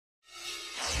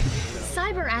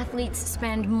cyber athletes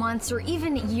spend months or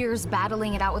even years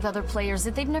battling it out with other players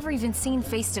that they've never even seen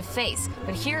face to face.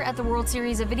 But here at the World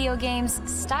Series of Video Games,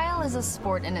 style is a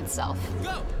sport in itself.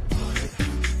 Go!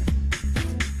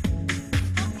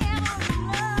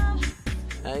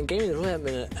 And gaming really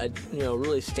hasn't been a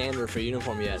really standard for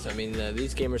uniform yet. So, I mean,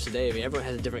 these gamers today, I mean, everyone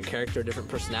has a different character, a different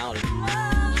personality.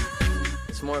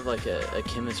 It's more of like a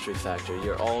chemistry factor.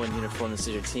 You're all in uniform, this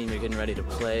is your team, you're getting ready to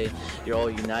play, you're all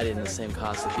united in the same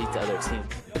cause to beat the other team.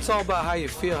 It's all about how you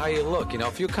feel, how you look. You know,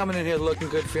 if you're coming in here looking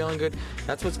good, feeling good,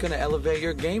 that's what's going to elevate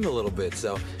your game a little bit.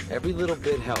 So every little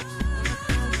bit helps.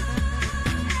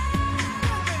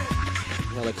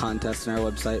 We held a contest on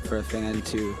our website for a fan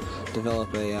to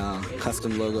develop a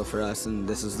custom logo for us, and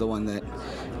this is the one that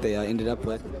they ended up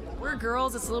with. We're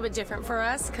girls, it's a little bit different for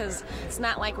us because it's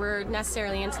not like we're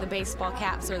necessarily into the baseball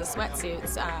caps or the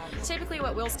sweatsuits. Typically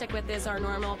what we'll stick with is our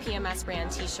normal PMS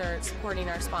brand t-shirt supporting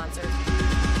our sponsors.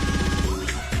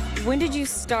 When did you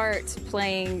start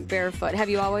playing barefoot? Have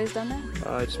you always done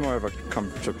that? It's more of a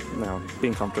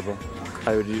being comfortable.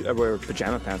 I wear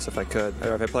pajama pants if I could.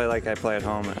 Or if I play like I play at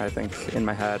home, I think in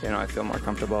my head, I feel more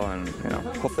comfortable, and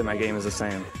hopefully my game is the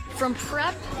same. From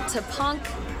prep to punk,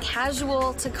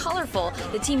 casual to colorful,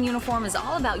 the team uniform is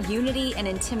all about unity and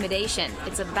intimidation.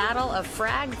 It's a battle of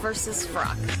frag versus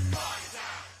frock.